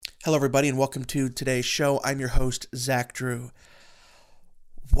Hello, everybody, and welcome to today's show. I'm your host, Zach Drew.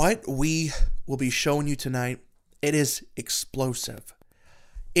 What we will be showing you tonight, it is explosive.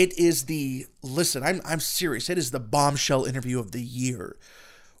 It is I'm serious, it is the bombshell interview of the year.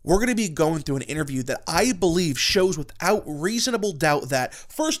 We're going to be going through an interview that I believe shows without reasonable doubt that,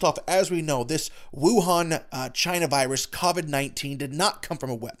 first off, as we know, this Wuhan, China virus, COVID-19, did not come from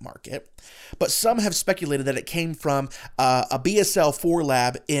a wet market, but some have speculated that it came from a BSL-4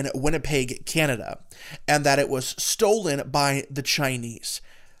 lab in Winnipeg, Canada, and that it was stolen by the Chinese.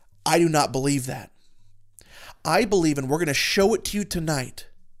 I do not believe that. I believe, and we're going to show it to you tonight,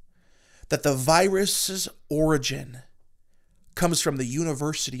 that the virus's origin comes from the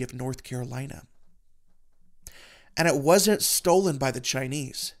University of North Carolina. And it wasn't stolen by the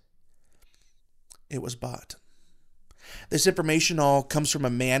Chinese. It was bought. This information all comes from a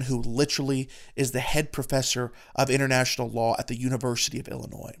man who literally is the head professor of international law at the University of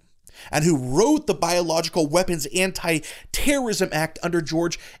Illinois, and who wrote the Biological Weapons Anti-Terrorism Act under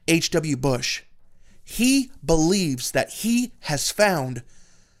George H.W. Bush. He believes that he has found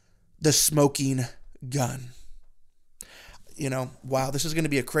the smoking gun. Wow, this is going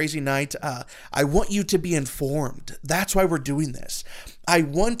to be a crazy night. I want you to be informed. That's why we're doing this. I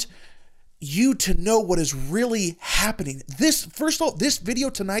want you to know what is really happening. First of all, this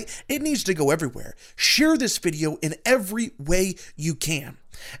video tonight, it needs to go everywhere. Share this video in every way you can.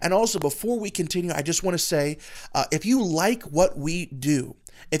 And also, before we continue, I just want to say, if you like what we do,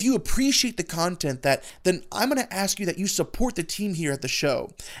 if you appreciate the content, then I'm going to ask you that you support the team here at the show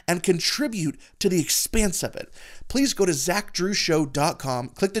and contribute to the expanse of it. Please go to zachdrewshow.com,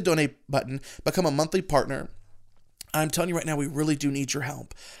 click the donate button, become a monthly partner. I'm telling you right now, we really do need your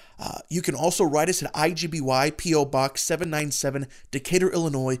help. You can also write us at IGBY P.O. Box 797, Decatur,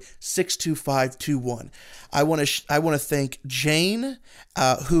 Illinois 62521. I want to thank Jane,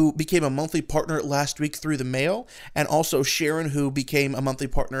 who became a monthly partner last week through the mail, and also Sharon, who became a monthly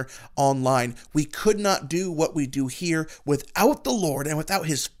partner online. We could not do what we do here without the Lord and without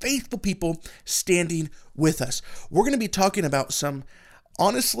His faithful people standing with us. We're going to be talking about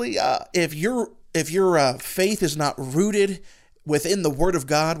honestly, if your faith is not rooted within the Word of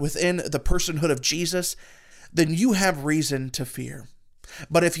God, within the personhood of Jesus, then you have reason to fear.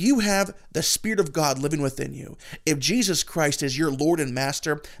 But if you have the Spirit of God living within you, if Jesus Christ is your Lord and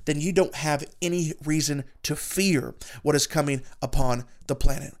Master, then you don't have any reason to fear what is coming upon the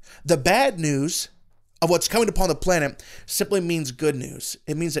planet. The bad news of what's coming upon the planet simply means good news.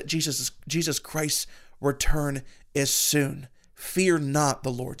 It means that Jesus Christ's return is soon. Fear not,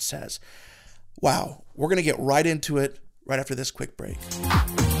 the Lord says. Wow, we're going to get right into it right after this quick break.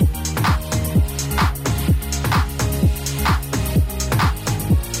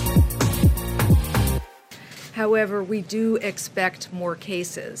 However, we do expect more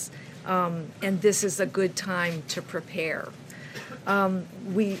cases, and this is a good time to prepare.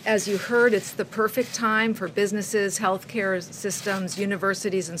 As you heard, it's the perfect time for businesses, healthcare systems,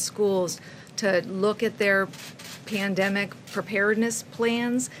 universities, and schools to look at their pandemic preparedness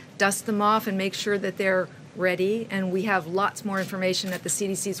plans, dust them off, and make sure that they're ready. And we have lots more information at the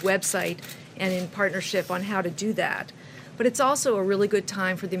CDC's website and in partnership on how to do that. But it's also a really good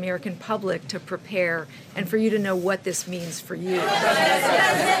time for the American public to prepare and for you to know what this means for you.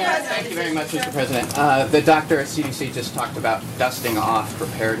 Thank you very much, Mr. President. The doctor at CDC just talked about dusting off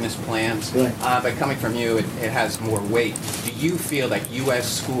preparedness plans, but coming from you, it has more weight. Do you feel that U.S.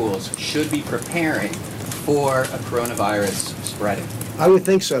 schools should be preparing for a coronavirus spreading? I would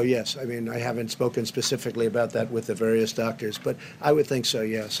think so, yes. I mean, I haven't spoken specifically about that with the various doctors, but I would think so,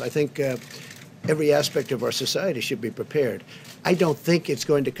 yes. I think every aspect of our society should be prepared. I don't think it's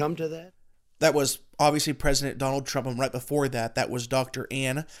going to come to that. That was obviously President Donald Trump, and right before that, that was Dr.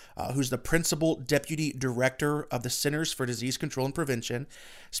 Ann, who's the Principal Deputy Director of the Centers for Disease Control and Prevention,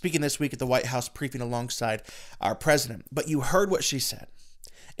 speaking this week at the White House briefing alongside our president. But you heard what she said.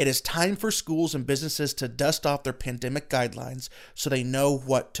 It is time for schools and businesses to dust off their pandemic guidelines so they know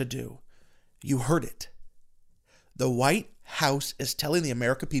what to do. You heard it. The White House is telling the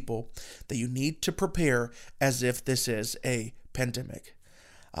American people that you need to prepare as if this is a pandemic.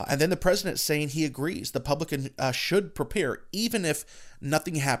 And then the president saying he agrees the public should prepare even if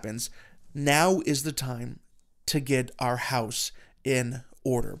nothing happens. Now is the time to get our house in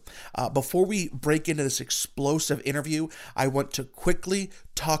order. Before we break into this explosive interview, I want to quickly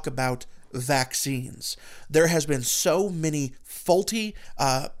talk about vaccines. There has been so many faulty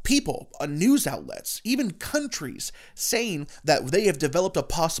people, news outlets, even countries saying that they have developed a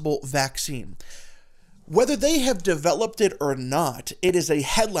possible vaccine. Whether they have developed it or not, it is a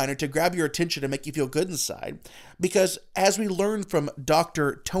headliner to grab your attention and make you feel good inside. Because as we learned from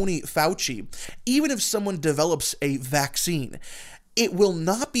Dr. Tony Fauci, even if someone develops a vaccine, it will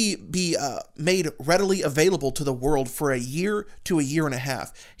not be made readily available to the world for a year to a year and a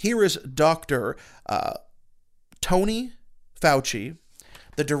half. Here is Dr. Tony Fauci,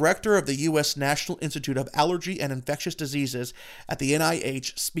 the director of the U.S. National Institute of Allergy and Infectious Diseases at the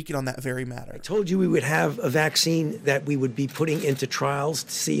NIH, speaking on that very matter. I told you we would have a vaccine that we would be putting into trials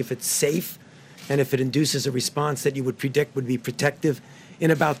to see if it's safe and if it induces a response that you would predict would be protective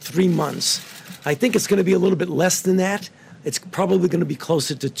in about 3 months. I think it's going to be a little bit less than that. It's probably going to be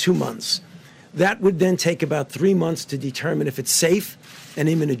closer to 2 months. That would then take about 3 months to determine if it's safe and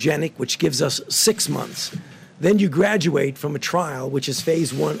immunogenic, which gives us 6 months. Then you graduate from a trial, which is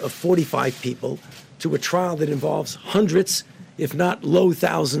phase 1 of 45 people, to a trial that involves hundreds, if not low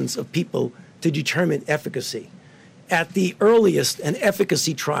thousands of people to determine efficacy. At the earliest, an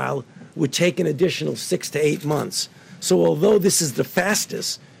efficacy trial would take an additional 6 to 8 months. So although this is the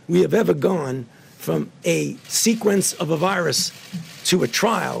fastest we have ever gone from a sequence of a virus to a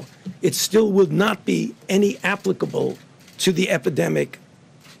trial, it still would not be any applicable to the epidemic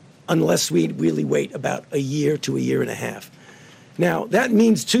unless we really wait about a year to a year and a half. Now, that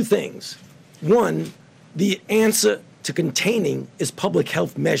means 2 things. One, the answer to containing is public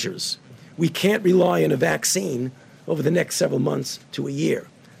health measures. We can't rely on a vaccine over the next several months to a year.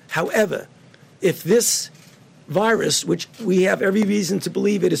 However, if this virus, which we have every reason to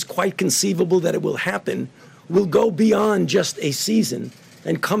believe it is quite conceivable that it will happen, will go beyond just a season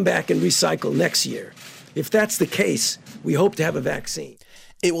and come back and recycle next year. If that's the case, we hope to have a vaccine.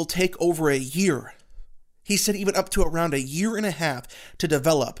 It will take over a year. He said even up to around a year and a half to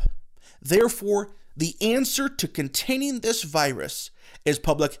develop. Therefore, the answer to containing this virus is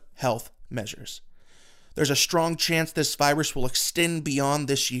public health measures. There's a strong chance this virus will extend beyond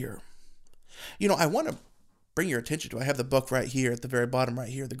this year. You know, I want to bring your attention to, I have the book right here at the very bottom right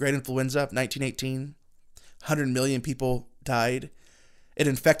here, The Great Influenza of 1918. 100 million people died. It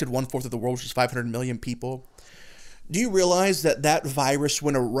infected 1/4 of the world, which is 500 million people. Do you realize that that virus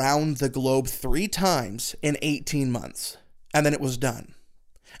went around the globe 3 times in 18 months, and then it was done?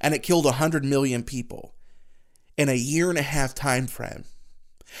 And it killed 100 million people in a year and a half time frame.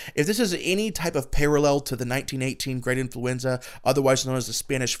 If this is any type of parallel to the 1918 Great Influenza, otherwise known as the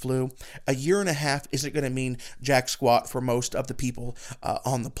Spanish flu, a year and a half isn't going to mean jack squat for most of the people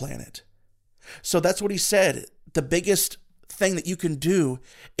on the planet. So that's what he said. The biggest thing that you can do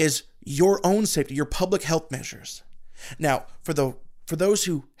is your own safety, your public health measures. Now, for those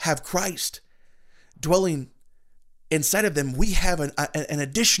who have Christ dwelling inside of them, we have an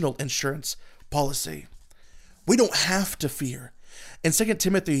additional insurance policy. We don't have to fear. In 2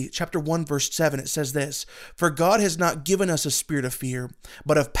 Timothy chapter 1, verse 7, it says this, "For God has not given us a spirit of fear,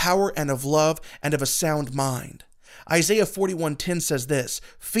 but of power and of love and of a sound mind." Isaiah 41:10 says this,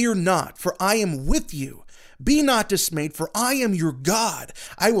 "Fear not, for I am with you. Be not dismayed, for I am your God.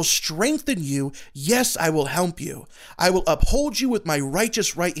 I will strengthen you. Yes, I will help you. I will uphold you with my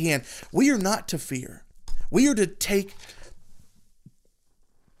righteous right hand." We are not to fear. We are to take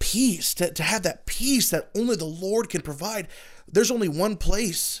peace, to have that peace that only the Lord can provide. There's only one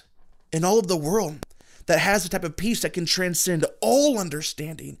place in all of the world that has the type of peace that can transcend all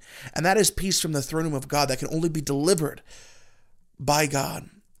understanding, and that is peace from the throne room of God that can only be delivered by God.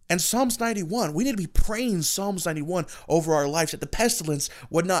 And Psalms 91, we need to be praying Psalms 91 over our lives, that the pestilence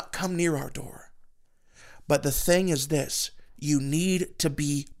would not come near our door. But the thing is this, you need to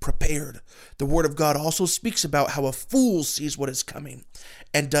be prepared. The Word of God also speaks about how a fool sees what is coming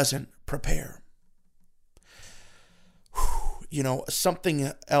and doesn't prepare. You know,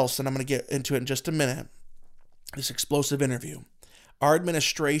 something else, and I'm going to get into it in just a minute, this explosive interview. Our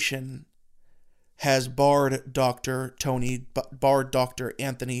administration has barred Dr.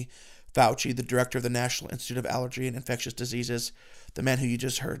 Anthony Fauci, the director of the National Institute of Allergy and Infectious Diseases, the man who you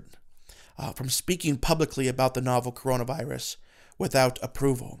just heard, from speaking publicly about the novel coronavirus without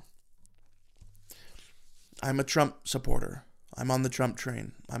approval. I'm a Trump supporter. I'm on the Trump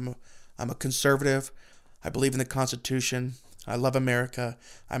train. I'm a conservative. I believe in the Constitution. I love America.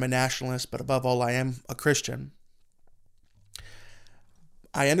 I'm a nationalist, but above all, I am a Christian.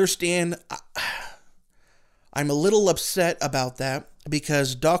 I understand. I'm a little upset about that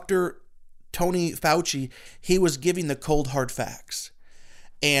because Dr. Tony Fauci, he was giving the cold hard facts.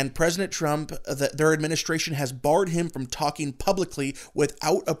 And President Trump, their administration has barred him from talking publicly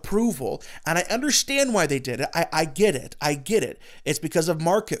without approval. And I understand why they did it. I get it. I get it. It's because of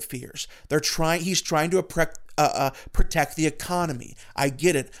market fears. He's trying to protect the economy. I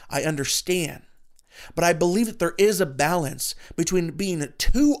get it. I understand. But I believe that there is a balance between being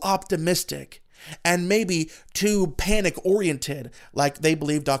too optimistic and maybe too panic-oriented, like they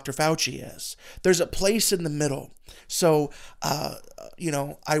believe Dr. Fauci is. There's a place in the middle. So,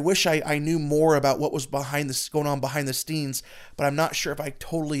 I wish I knew more about what was going on behind the scenes, but I'm not sure if I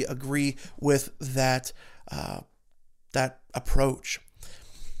totally agree with that approach.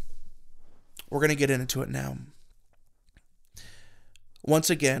 We're going to get into it now.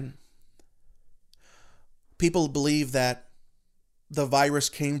 Once again, people believe that the virus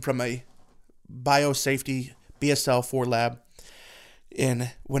came from a biosafety BSL-4 lab in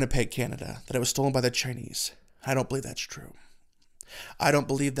Winnipeg, Canada, that it was stolen by the Chinese. I don't believe that's true. I don't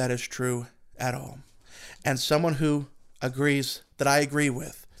believe that is true at all. And someone who agrees, that I agree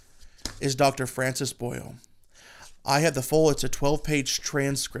with, is Dr. Francis Boyle. I have the full, it's a 12-page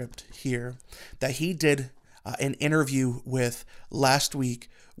transcript here that he did an interview with last week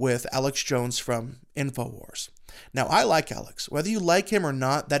with Alex Jones from InfoWars. Now, I like Alex. Whether you like him or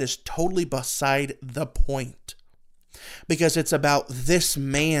not, that is totally beside the point, because it's about this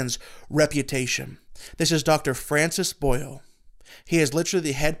man's reputation. This is Dr. Francis Boyle. He is literally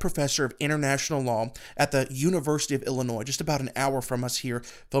the head professor of international law at the University of Illinois, just about an hour from us here,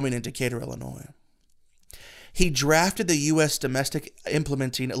 filming in Decatur, Illinois. He drafted the U.S. domestic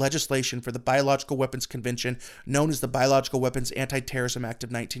implementing legislation for the Biological Weapons Convention, known as the Biological Weapons Anti-Terrorism Act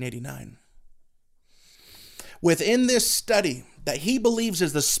of 1989. Within this study that he believes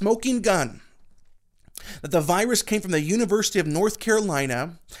is the smoking gun, that the virus came from the University of North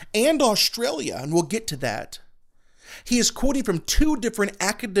Carolina and Australia, and we'll get to that, he is quoting from two different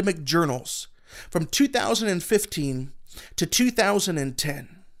academic journals from 2015 to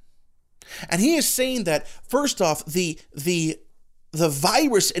 2010. And he is saying that, first off, the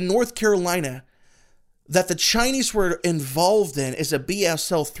virus in North Carolina that the Chinese were involved in is a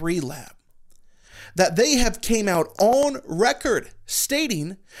BSL-3 lab. That they have came out on record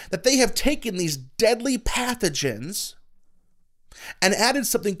stating that they have taken these deadly pathogens and added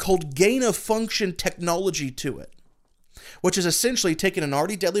something called gain-of-function technology to it, which is essentially taking an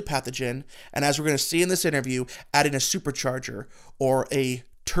already deadly pathogen and, as we're going to see in this interview, adding a supercharger or a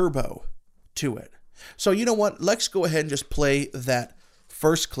turbo to it. So you know what? Let's go ahead and just play that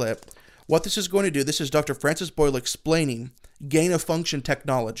first clip. What this is going to do, this is Dr. Francis Boyle explaining gain-of-function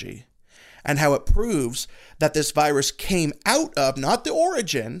technology and how it proves that this virus came out of, not the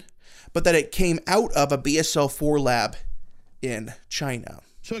origin, but that it came out of a BSL-4 lab in China.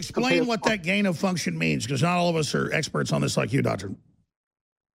 So explain what that gain of function means, because not all of us are experts on this like you, Doctor.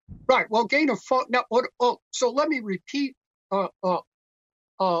 Right. Well, gain of function. Now, so let me repeat,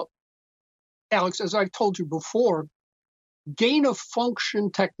 Alex, as I've told you before, gain of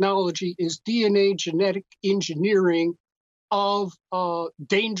function technology is DNA genetic engineering of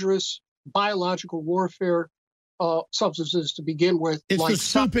dangerous biological warfare substances to begin with. It's like the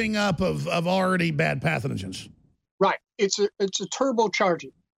souping up of already bad pathogens. Right. It's a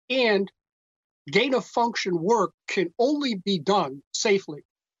turbocharging. And gain of function work can only be done safely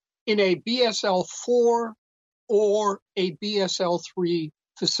in a BSL-4 or a BSL-3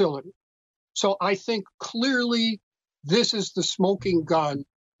 facility. So I think clearly this is the smoking gun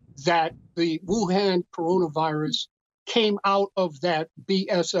that the Wuhan coronavirus came out of that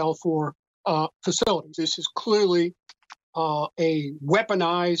BSL-4 facility. This is clearly a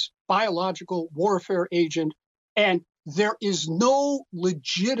weaponized biological warfare agent, and there is no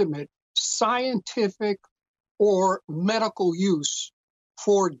legitimate scientific or medical use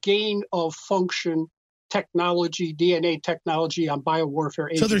for gain of function technology, DNA technology on biowarfare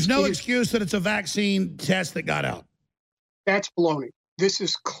agents. So there's no excuse that it's a vaccine test that got out. That's baloney. This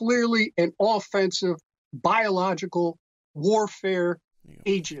is clearly an offensive biological warfare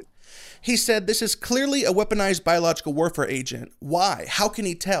agent. He said this is clearly a weaponized biological warfare agent. Why? How can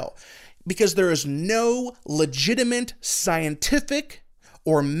he tell? Because there is no legitimate scientific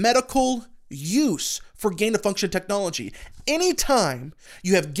or medical use for gain-of-function technology. Anytime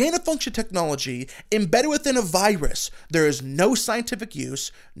you have gain-of-function technology embedded within a virus, there is no scientific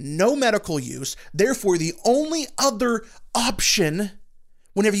use, no medical use. Therefore, the only other option,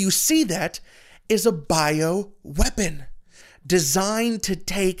 whenever you see that, is a bioweapon designed to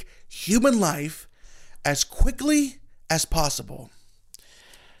take human life as quickly as possible.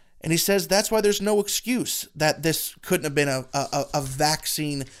 And he says that's why there's no excuse that this couldn't have been a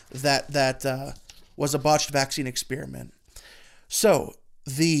vaccine that was a botched vaccine experiment. So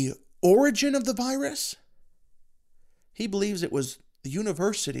the origin of the virus, he believes it was the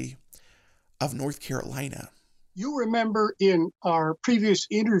University of North Carolina. You remember in our previous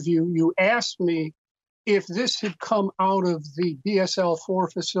interview, you asked me if this had come out of the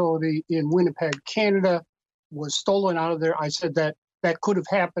BSL-4 facility in Winnipeg, Canada, was stolen out of there, I said that that could have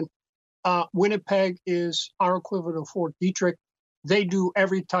happened. Winnipeg is our equivalent of Fort Detrick. They do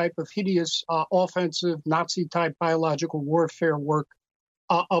every type of hideous, offensive, Nazi-type biological warfare work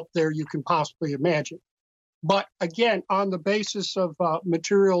up there you can possibly imagine. But again, on the basis of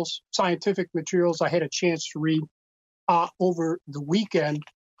materials, scientific materials I had a chance to read over the weekend,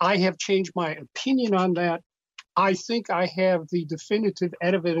 I have changed my opinion on that. I think I have the definitive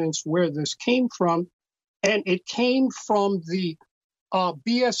evidence where this came from, and it came from the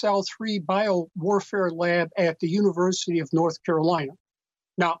BSL-3 biowarfare lab at the University of North Carolina.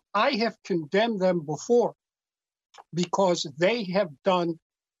 Now, I have condemned them before because they have done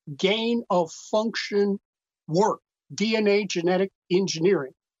gain-of-function work, DNA genetic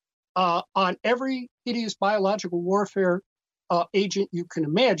engineering, on every hideous biological warfare agent you can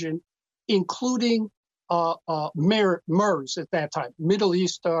imagine, including MERS at that time, Middle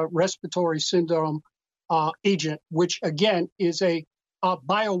East Respiratory Syndrome agent, which again is a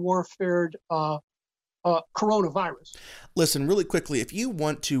biowarfared coronavirus. Listen, really quickly, if you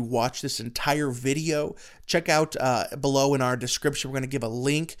want to watch this entire video, check out below in our description. We're going to give a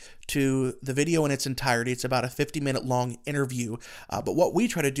link to the video in its entirety. It's about a 50-minute long interview. But what we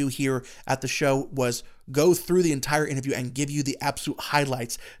try to do here at the show was go through the entire interview and give you the absolute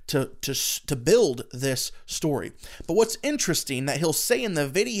highlights to build this story. But what's interesting that he'll say in the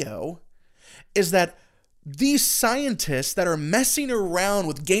video is that these scientists that are messing around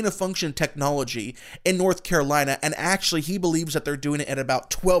with gain-of-function technology in North Carolina, and actually he believes that they're doing it at about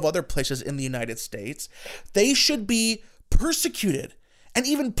 12 other places in the United States, they should be persecuted and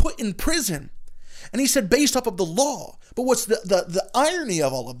even put in prison. And he said based off of the law. But what's the irony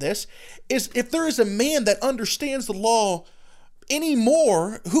of all of this is if there is a man that understands the law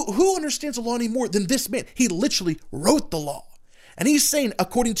anymore, who understands the law anymore than this man? He literally wrote the law. And he's saying,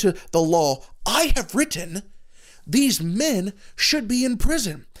 according to the law I have written, these men should be in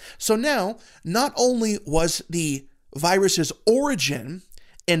prison. So now, not only was the virus's origin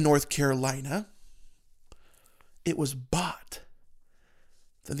in North Carolina, it was bought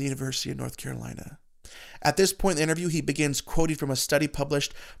from the University of North Carolina. At this point in the interview, he begins quoting from a study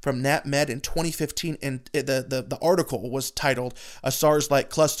published from NatMed in 2015, and the article was titled, "A SARS-like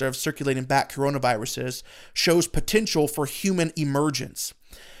cluster of circulating bat coronaviruses shows potential for human emergence."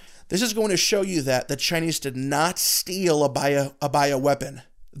 This is going to show you that the Chinese did not steal a bioweapon.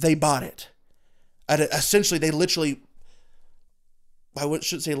 They bought it. Essentially, they literally, I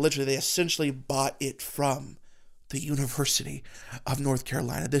shouldn't say literally, they essentially bought it from the University of North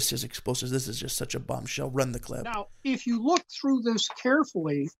Carolina. This is explosive. This is just such a bombshell. Run the clip. Now, if you look through this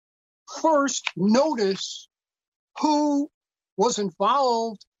carefully, first notice who was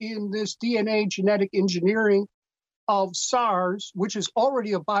involved in this DNA genetic engineering of SARS, which is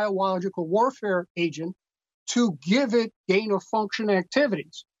already a biological warfare agent, to give it gain-of-function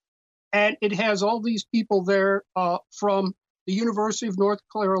activities. And it has all these people there from the University of North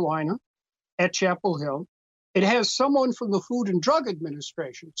Carolina at Chapel Hill. It has someone from the Food and Drug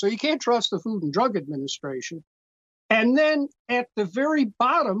Administration. So you can't trust the Food and Drug Administration. And then at the very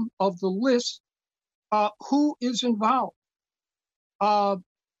bottom of the list, who is involved?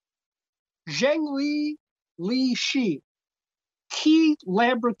 Zhengli Li Shi, Key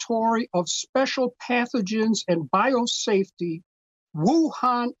Laboratory of Special Pathogens and Biosafety,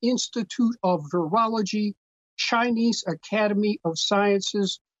 Wuhan Institute of Virology, Chinese Academy of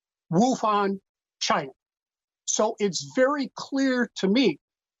Sciences, Wuhan, China. So it's very clear to me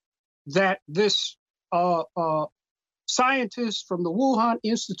that this scientist from the Wuhan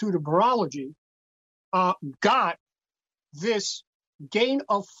Institute of Virology got this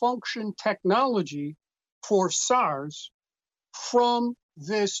gain-of-function technology for SARS from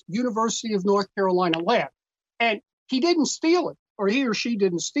this University of North Carolina lab. And he didn't steal it, or he or she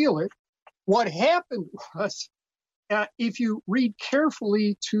didn't steal it. What happened was, if you read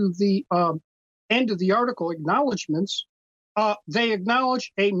carefully to the end of the article, acknowledgments, they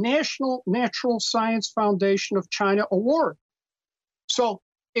acknowledge a National Natural Science Foundation of China award. So,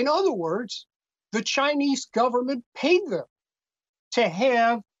 in other words, the Chinese government paid them to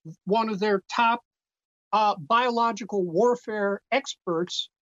have one of their top biological warfare experts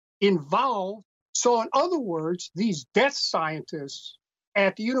involved. So, in other words, these death scientists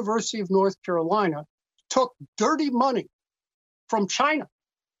at the University of North Carolina took dirty money from China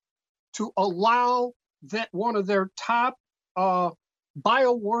to allow that one of their top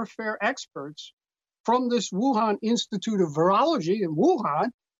biowarfare experts from this Wuhan Institute of Virology in Wuhan,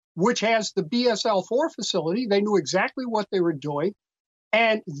 which has the BSL-4 facility. They knew exactly what they were doing.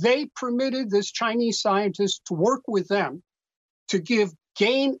 And they permitted this Chinese scientist to work with them to give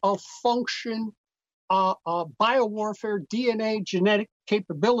gain of function biowarfare DNA genetic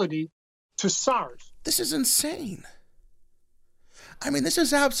capability to SARS. This is insane. I mean, this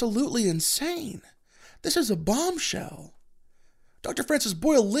is absolutely insane. This is a bombshell. Dr. Francis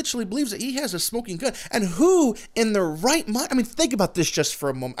Boyle literally believes that he has a smoking gun. And who in their right mind? I mean, think about this just for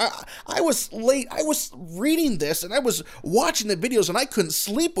a moment. I was late. I was reading this and I was watching the videos and I couldn't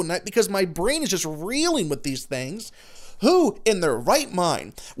sleep one night because my brain is just reeling with these things. Who in their right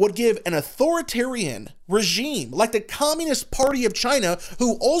mind would give an authoritarian regime like the Communist Party of China,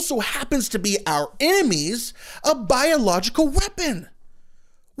 who also happens to be our enemies, a biological weapon?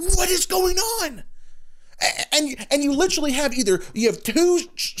 What is going on? And you literally have you have two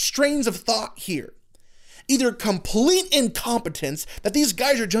strains of thought here. Either complete incompetence, that these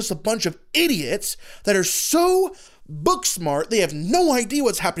guys are just a bunch of idiots that are so book smart, they have no idea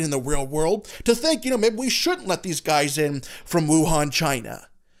what's happening in the real world, to think, maybe we shouldn't let these guys in from Wuhan, China.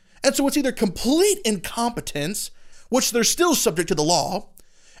 And so it's either complete incompetence, which they're still subject to the law,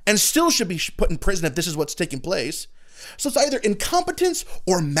 and still should be put in prison if this is what's taking place. So it's either incompetence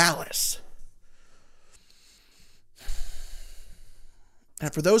or malice.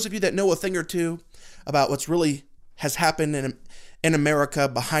 And for those of you that know a thing or two about what's really has happened in America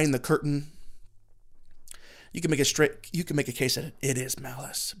behind the curtain, you can make a case that it is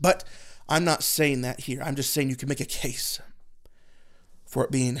malice. But I'm not saying that here. I'm just saying you can make a case for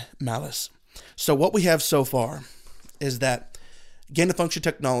it being malice. So what we have so far is that gain-of-function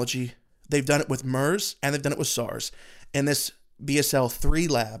technology, they've done it with MERS and they've done it with SARS in this BSL-3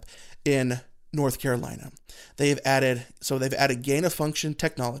 lab in North Carolina. They've added gain-of-function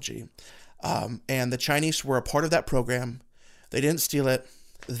technology, and the Chinese were a part of that program. They didn't steal it.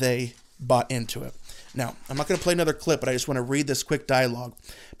 They bought into it. Now, I'm not going to play another clip, but I just want to read this quick dialogue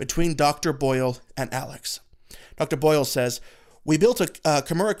between Dr. Boyle and Alex. Dr. Boyle says, "We built a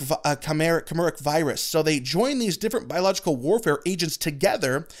chimeric virus, so they joined these different biological warfare agents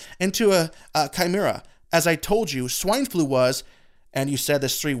together into a chimera. As I told you, swine flu was, and you said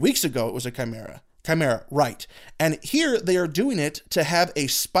this 3 weeks ago, it was a chimera. Chimera, right. And here they are doing it to have a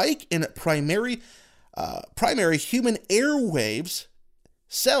spike in primary human airwaves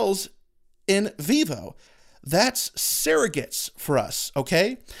cells in vivo. That's surrogates for us,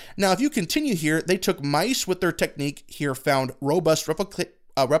 okay? Now, if you continue here, they took mice with their technique here, found robust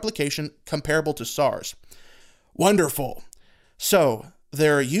replication comparable to SARS. Wonderful. So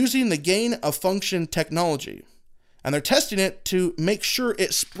they're using the gain-of-function technology, and they're testing it to make sure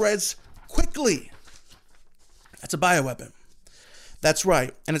it spreads quickly. That's a bioweapon. That's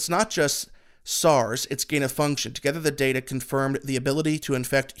right. And it's not just SARS, it's gain-of-function. Together, the data confirmed the ability to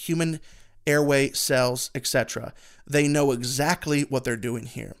infect human airway cells, etc. They know exactly what they're doing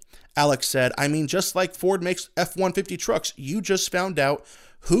here. Alex said, I mean, just like Ford makes F-150 trucks, you just found out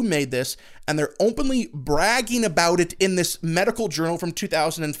who made this, and they're openly bragging about it in this medical journal from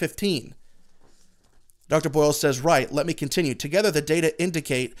 2015. Dr. Boyle says, right, let me continue. Together, the data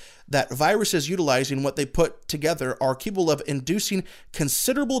indicate that viruses utilizing what they put together are capable of inducing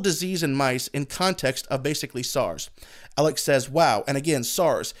considerable disease in mice in context of basically SARS. Alex says, wow, and again,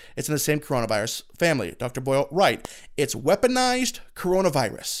 SARS, it's in the same coronavirus family. Dr. Boyle, right, it's weaponized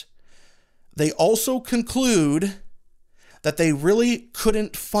coronavirus. They also conclude that they really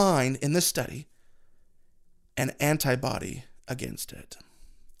couldn't find in this study an antibody against it.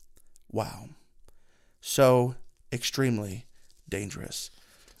 Wow. So extremely dangerous.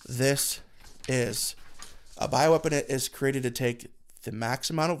 This is a bioweapon that is created to take the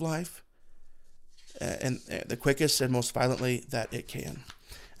max amount of life and the quickest and most violently that it can.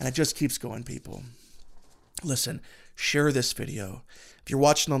 And it just keeps going, people. Listen, share this video. If you're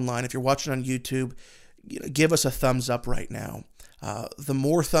watching online, if you're watching on YouTube, give us a thumbs up right now. The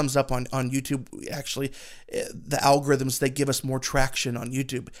more thumbs up on YouTube, actually, the algorithms, they give us more traction on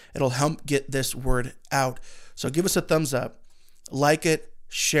YouTube. It'll help get this word out. So give us a thumbs up, like it,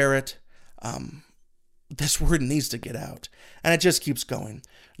 share it. This word needs to get out. And it just keeps going.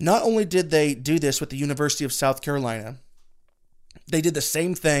 Not only did they do this with the University of South Carolina, they did the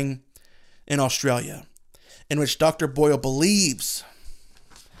same thing in Australia, in which Dr. Boyle believes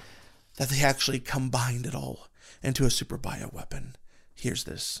that they actually combined it all into a super bioweapon. Here's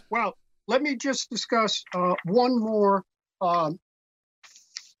this. Well, let me just discuss one more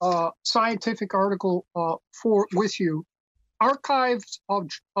scientific article with you. Archives of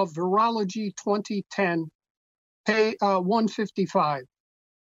Virology 2010, page 155.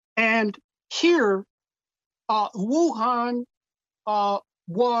 And here, Wuhan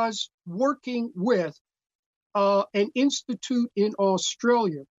was working with an institute in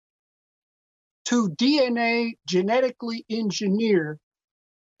Australia to DNA genetically engineer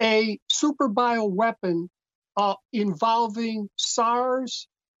a super bioweapon involving SARS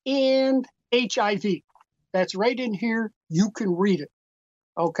and HIV. That's right in here. You can read it.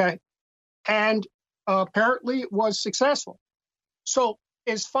 Okay. And apparently it was successful. So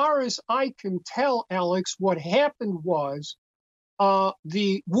as far as I can tell, Alex, what happened was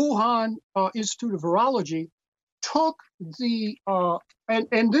the Wuhan Institute of Virology took the,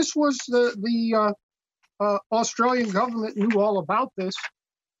 and this was the Australian government knew all about this.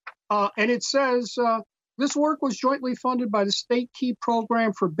 And it says, this work was jointly funded by the State Key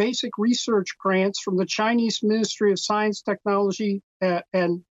Program for Basic Research Grants from the Chinese Ministry of Science, Technology,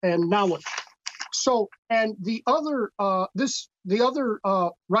 and Knowledge. So, and the other,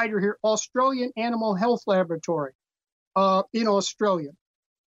 writer here, Australian Animal Health Laboratory in Australia.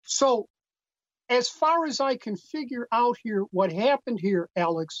 So, as far as I can figure out here, what happened here,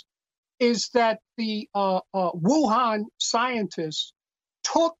 Alex, is that the Wuhan scientists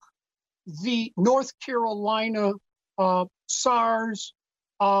took the North Carolina SARS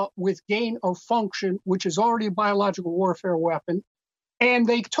with gain of function, which is already a biological warfare weapon, and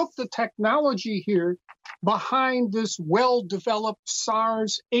they took the technology here behind this well-developed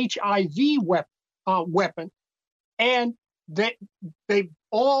SARS HIV weapon, and they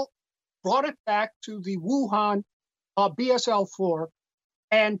all brought it back to the Wuhan BSL-4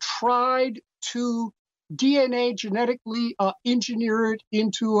 and tried to DNA genetically engineer it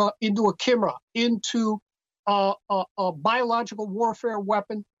into a chimera, into a biological warfare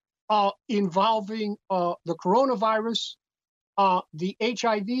weapon involving the coronavirus, the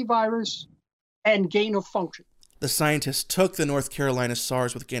HIV virus, and gain of function. The scientists took the North Carolina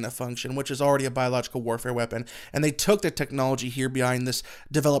SARS with gain of function, which is already a biological warfare weapon, and they took the technology here behind this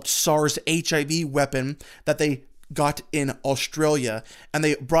developed SARS HIV weapon that they got in Australia, and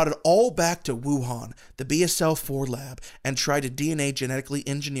they brought it all back to Wuhan, the BSL-4 lab, and tried to DNA genetically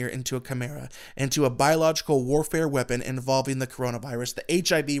engineer into a chimera, into a biological warfare weapon involving the coronavirus, the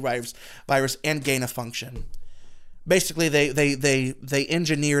HIV virus, and gain of function. Basically, they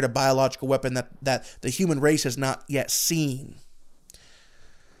engineered a biological weapon that the human race has not yet seen.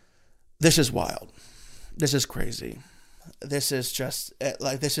 This is wild. This is crazy. This is just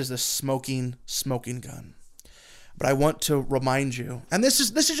like, this is the smoking gun. But I want to remind you, and this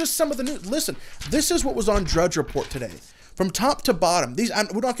is just some of the news. Listen, this is what was on Drudge Report today, from top to bottom.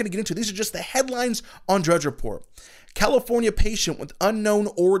 We're not going to get into. These are just the headlines on Drudge Report. California patient with unknown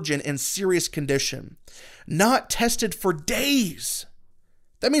origin and serious condition, not tested for days.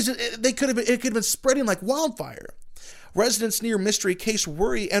 That means it could have been spreading like wildfire. Residents near mystery case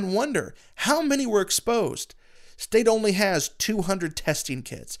worry and wonder how many were exposed. State only has 200 testing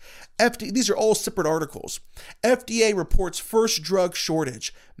kits. These are all separate articles. FDA reports first drug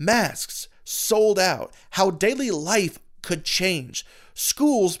shortage. Masks sold out. How daily life could change.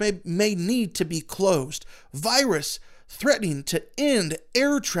 Schools may need to be closed. Virus threatening to end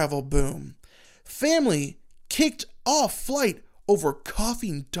air travel boom. Family kicked off flight over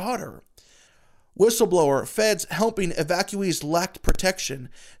coughing daughter. Whistleblower, feds helping evacuees lacked protection.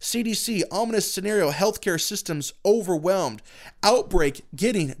 CDC, ominous scenario, healthcare systems overwhelmed. Outbreak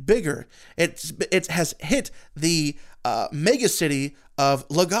getting bigger. It has hit the megacity of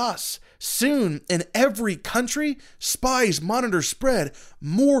Lagos. Soon, in every country, spies monitor spread.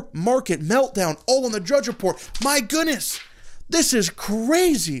 More market meltdown, all on the Drudge Report. My goodness, this is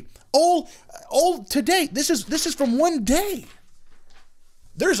crazy. All today. This is from one day.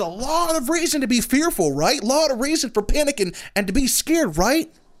 There's a lot of reason to be fearful, right? A lot of reason for panic and to be scared, right?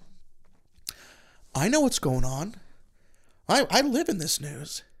 I know what's going on. I live in this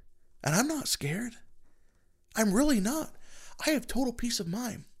news, and I'm not scared. I'm really not. I have total peace of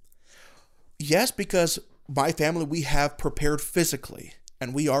mind. Yes, because my family, we have prepared physically,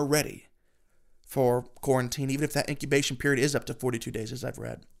 and we are ready for quarantine, even if that incubation period is up to 42 days, as I've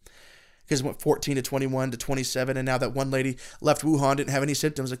read. Because it went 14 to 21 to 27, and now that one lady left Wuhan, didn't have any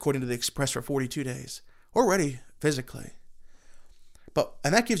symptoms, according to the Express, for 42 days. We're ready physically.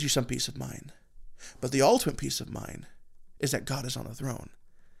 And that gives you some peace of mind. But the ultimate peace of mind is that God is on the throne.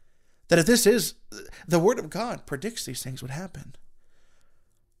 That if this is, the Word of God predicts these things would happen.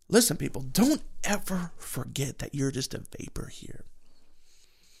 Listen, people, don't ever forget that you're just a vapor here.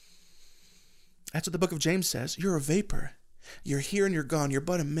 That's what the book of James says. You're a vapor. You're here and you're gone. You're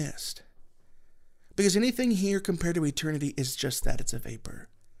but a mist. Because anything here compared to eternity is just that. It's a vapor.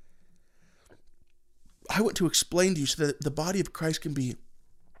 I want to explain to you so that the body of Christ can be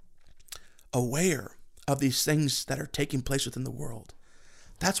aware of these things that are taking place within the world.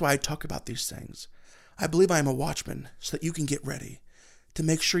 That's why I talk about these things. I believe I am a watchman so that you can get ready to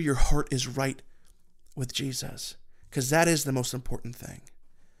make sure your heart is right with Jesus, because that is the most important thing,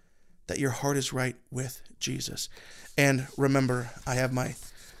 that your heart is right with Jesus. And remember, I have my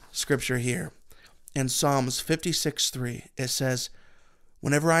scripture here. In Psalms 56:3, it says,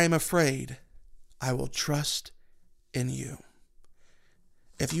 whenever I am afraid, I will trust in you.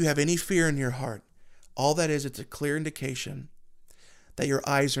 If you have any fear in your heart, all that is, it's a clear indication that your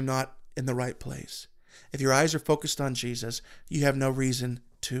eyes are not in the right place. If your eyes are focused on Jesus, you have no reason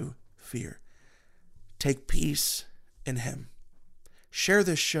to fear. Take peace in him. Share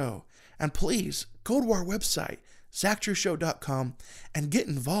this show. And please go to our website, ZachDrewShow.com, and get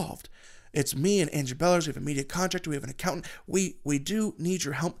involved. It's me and Andrew Bellers. We have a media contractor. We have an accountant. We do need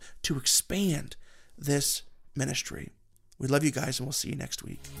your help to expand this ministry. We love you guys, and we'll see you next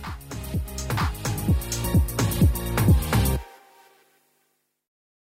week.